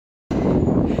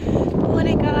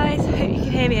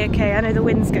hear me okay. I know the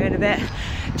wind's going a bit.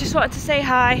 Just wanted to say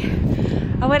hi.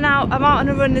 I'm out on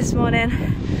a run this morning,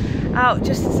 out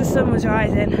just as the sun was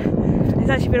rising. It's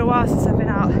actually been a while since I've been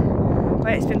out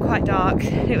where it's been quite dark.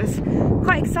 It was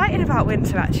quite exciting about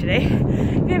winter actually.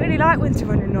 You don't really like winter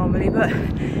running normally, but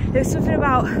there was something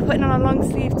about putting on a long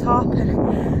sleeve top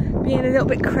and being a little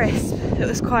bit crisp that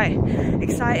was quite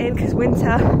exciting, because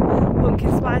winter,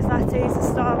 pumpkin spice lattes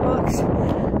at Starbucks,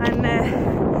 and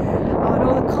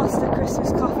all the Costa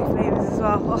Christmas coffee flavours as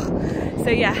well. Oh. So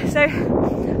yeah, so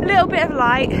a little bit of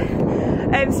light.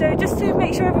 So just to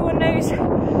make sure everyone knows,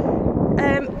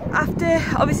 after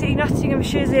obviously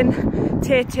Nottinghamshire's in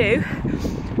tier 2,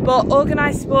 but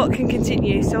organised sport can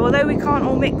continue. So although we can't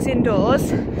all mix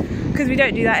indoors, because we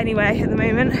don't do that anyway at the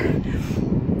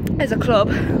moment as a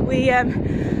club, we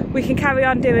can carry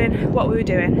on doing what we were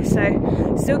doing.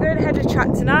 So still going ahead with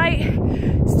track tonight,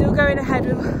 still going ahead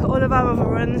with all of our other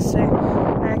runs. So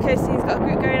Kirsty's got a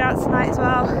group going out tonight as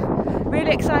well.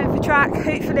 Really excited for track.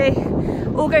 Hopefully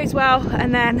all goes well,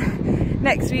 and then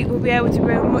next week we'll be able to do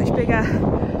a much bigger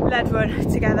lead run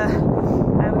together.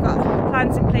 We've got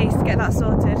plans in place to get that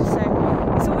sorted,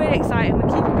 so it's all really exciting. We're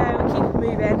keeping going, we're keeping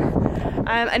moving,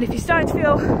 and if you're starting to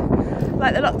feel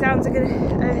like the lockdowns are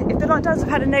if the lockdowns have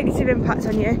had a negative impact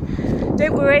on you,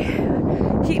 don't worry,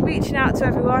 keep reaching out to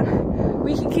everyone.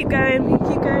 We can keep going, we can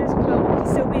keep going as a club, we can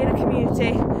still be in a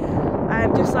community,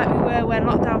 just like we were when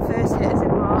lockdown first hit us in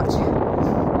March.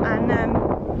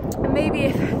 And maybe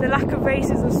if the lack of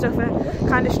races and stuff are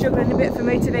kind of struggling a bit for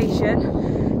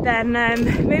motivation, then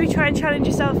maybe try and challenge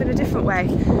yourself in a different way.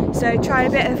 So try a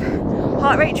bit of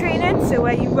heart rate training, so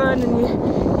where you run and you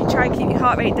try and keep your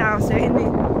heart rate down, so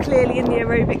clearly in the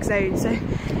aerobic zone, so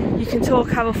you can talk,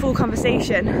 have a full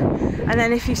conversation, and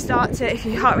then if your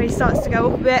heart rate starts to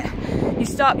go up a bit,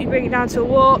 you bring it down to a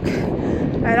walk.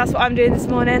 That's what I'm doing this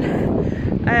morning.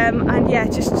 And yeah,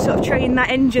 just sort of train that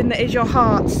engine that is your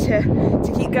heart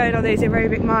to keep going on those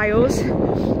aerobic miles.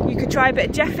 You could try a bit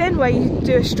of jeffing, where you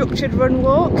do a structured run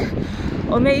walk,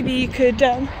 or maybe you could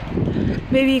do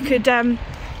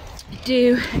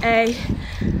a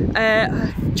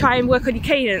try and work on your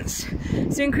cadence.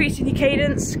 So increasing your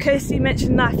cadence, Kirsty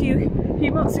mentioned that a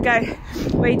few months ago,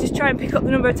 where you just try and pick up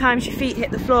the number of times your feet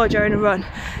hit the floor during a run.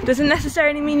 Doesn't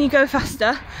necessarily mean you go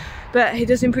faster, but it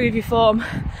does improve your form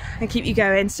and keep you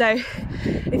going. So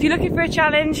if you're looking for a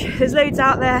challenge, there's loads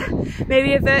out there.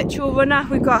 Maybe a virtual runner.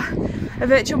 We've got a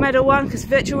virtual medal one, because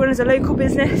virtual runners are a local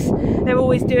business. They're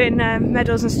always doing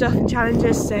medals and stuff and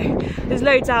challenges, so there's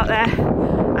loads out there.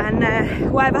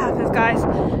 And whatever happens, guys,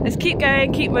 let's keep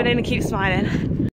going, keep running and keep smiling.